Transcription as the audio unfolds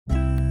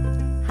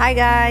Hi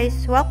guys!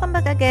 Welcome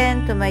back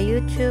again to my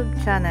YouTube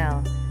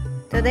channel.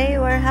 Today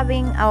we're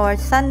having our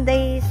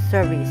Sunday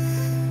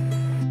service.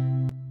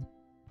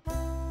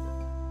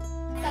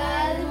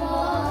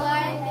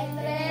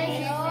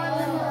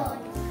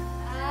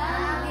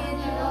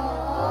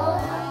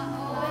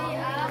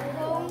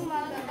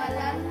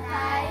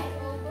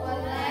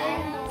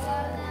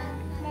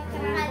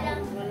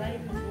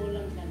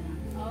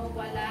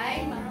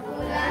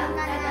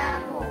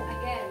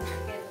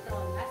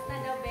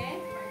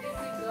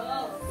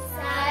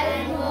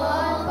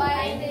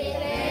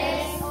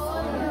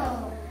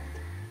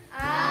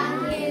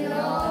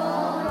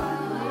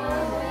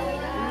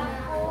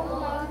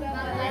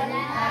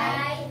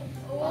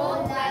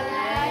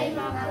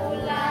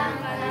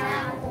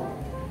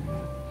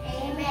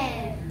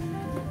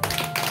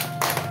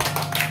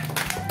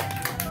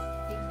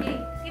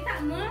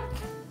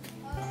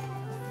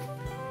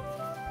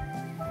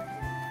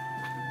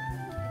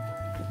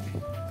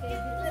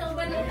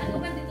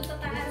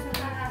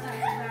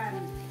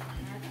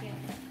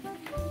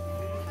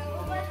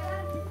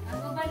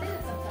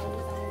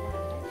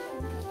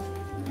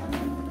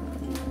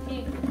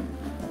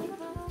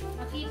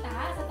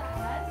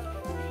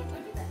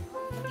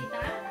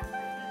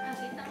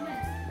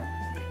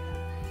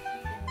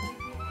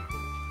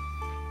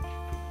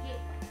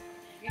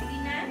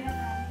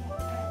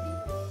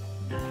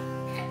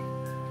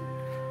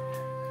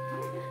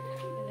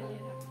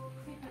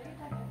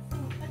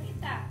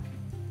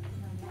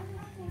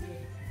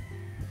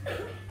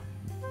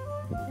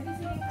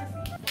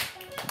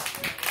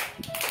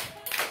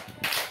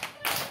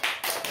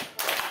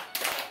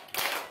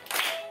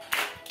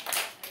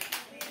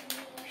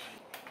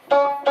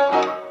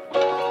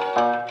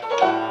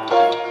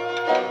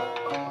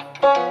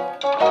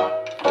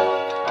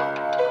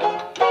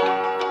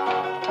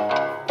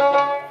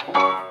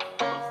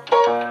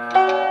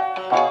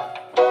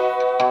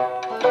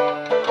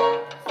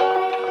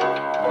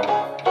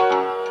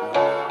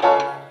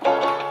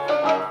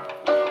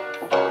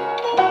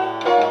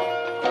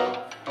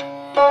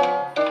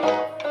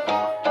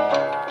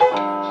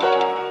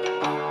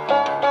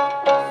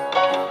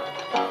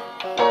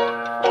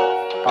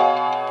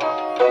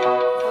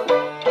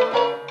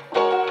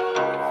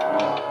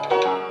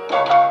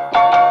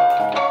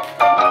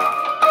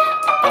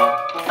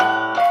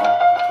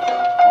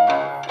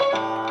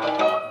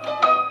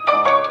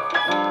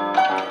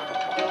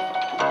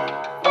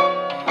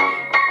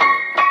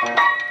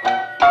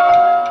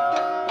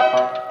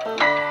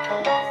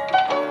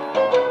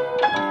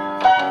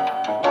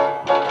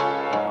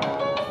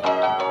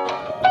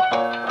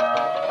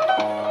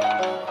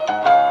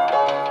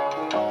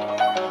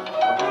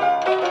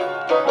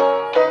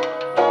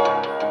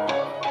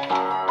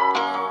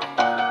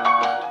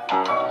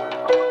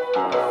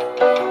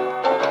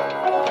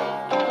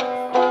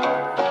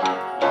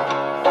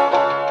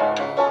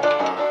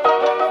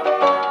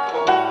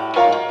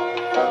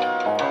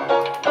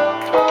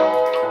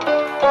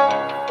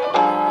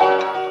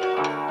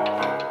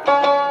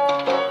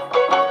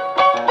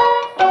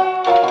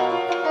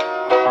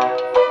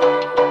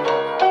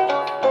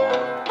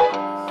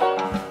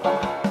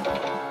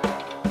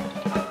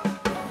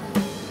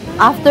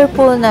 After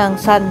po ng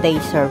Sunday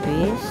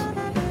service,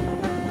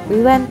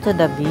 we went to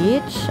the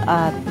beach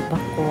at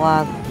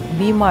Bacuag,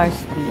 Bimars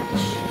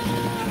Beach.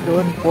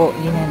 Doon po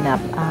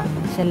ginanap ang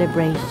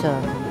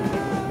celebration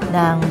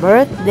ng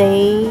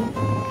birthday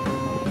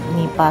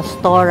ni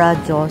Pastora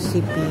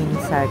Josephine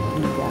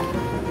Sartiga.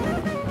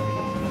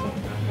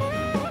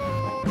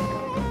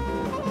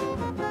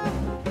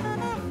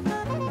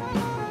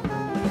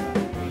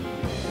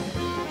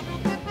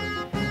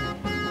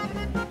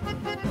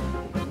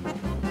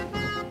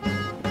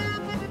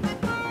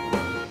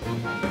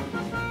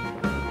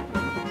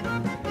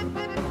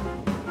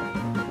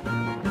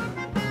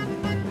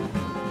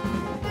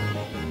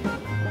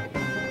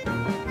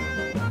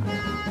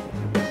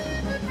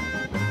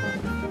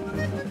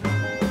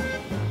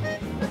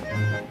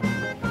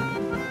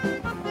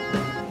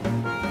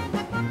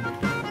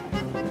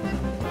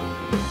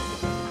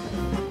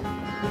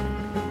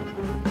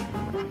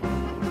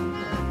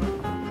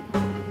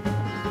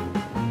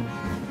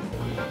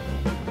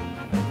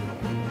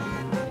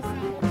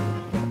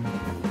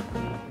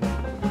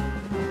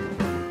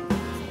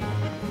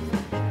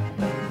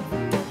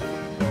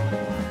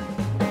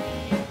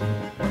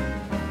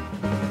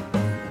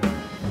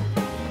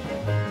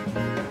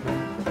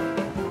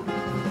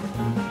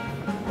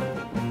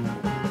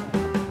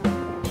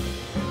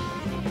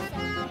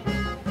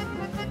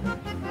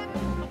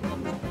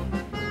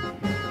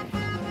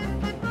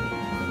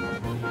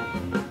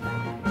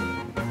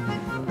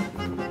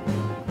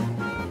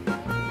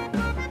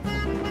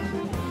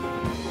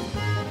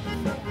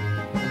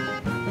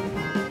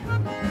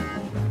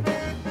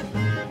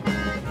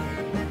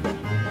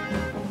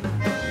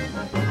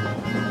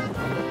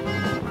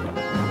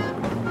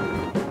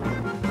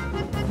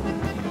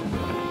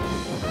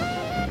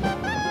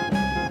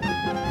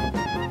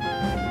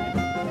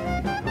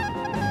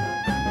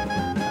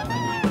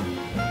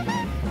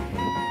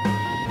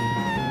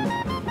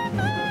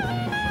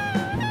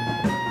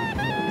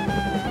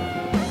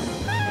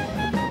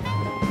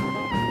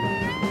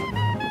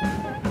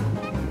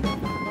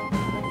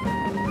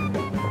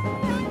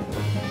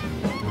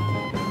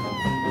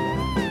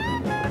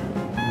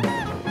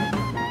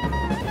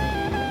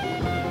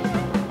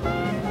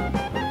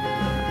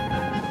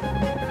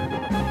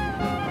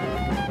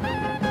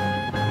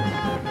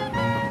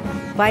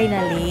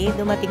 Finally,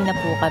 dumating na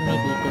po kami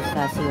dito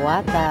sa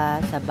Siwata,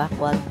 sa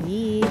Bakwag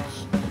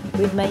Beach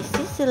with my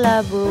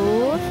Sisila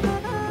Bruce.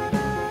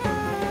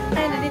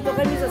 Ay, nandito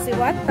kami sa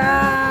Siwata.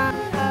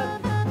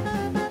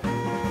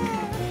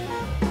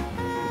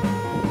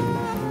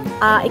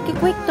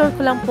 Iki-quick tour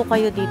ko lang po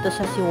kayo dito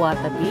sa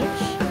Siwata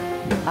Beach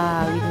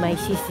with my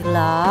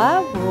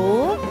Sisila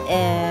Bruce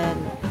and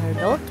her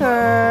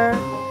daughter,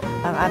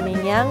 ang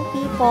aming young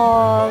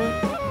people.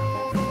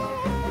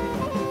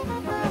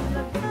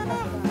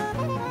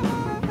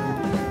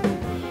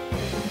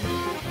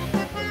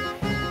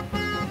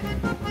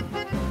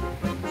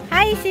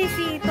 Hi,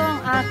 Sisi! Ito ang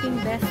aking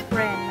best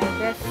friend. My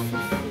best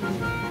Sisi.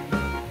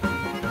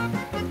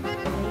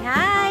 Say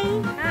hi!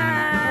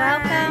 Hi!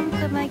 Welcome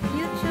to my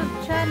YouTube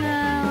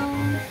channel.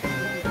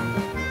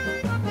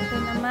 Ito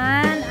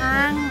naman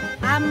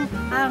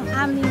ang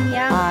aming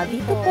young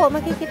Dito po,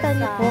 makikita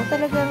niyo po,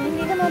 talagang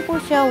hindi naman po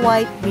siya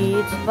white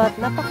beach, but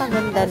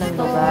napakaganda ng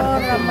lugar.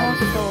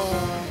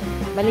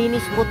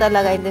 Malinis po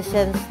talaga in the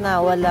sense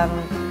na walang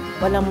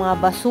mga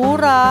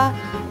basura.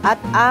 At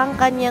ang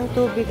kanyang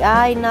tubig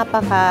ay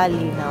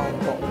napakalinaw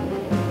po.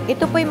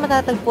 Ito po ay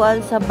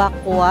matatagpuan sa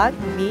Bakwag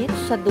Beach,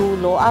 sa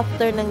dulo,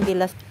 after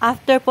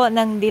po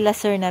ng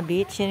Dilasur na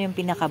beach, yun yung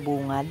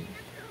pinakabungad.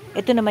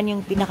 Ito naman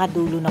yung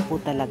pinakadulo na po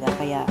talaga,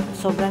 kaya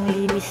sobrang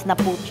linis na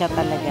po siya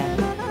talaga.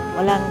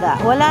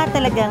 Wala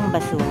talagang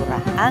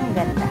basura. Ang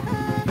ganda.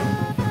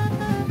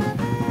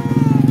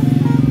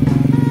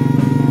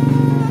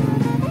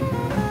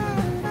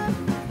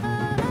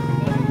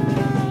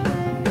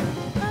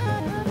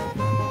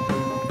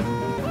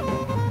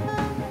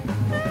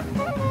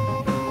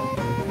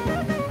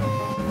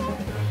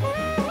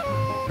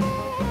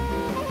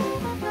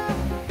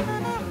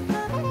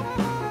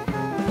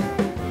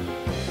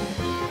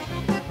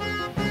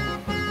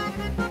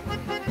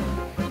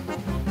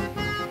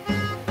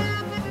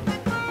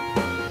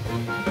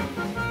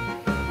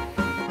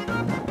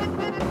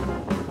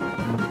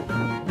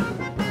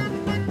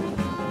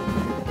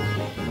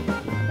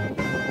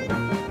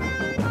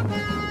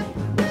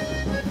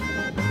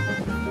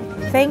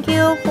 Thank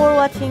you for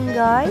watching,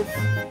 guys.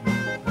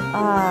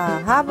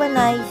 Have a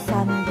nice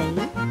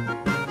Sunday.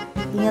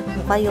 Ingat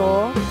po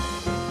kayo.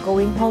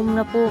 Going home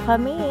na po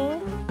kami.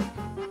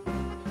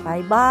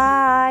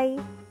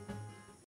 Bye-bye.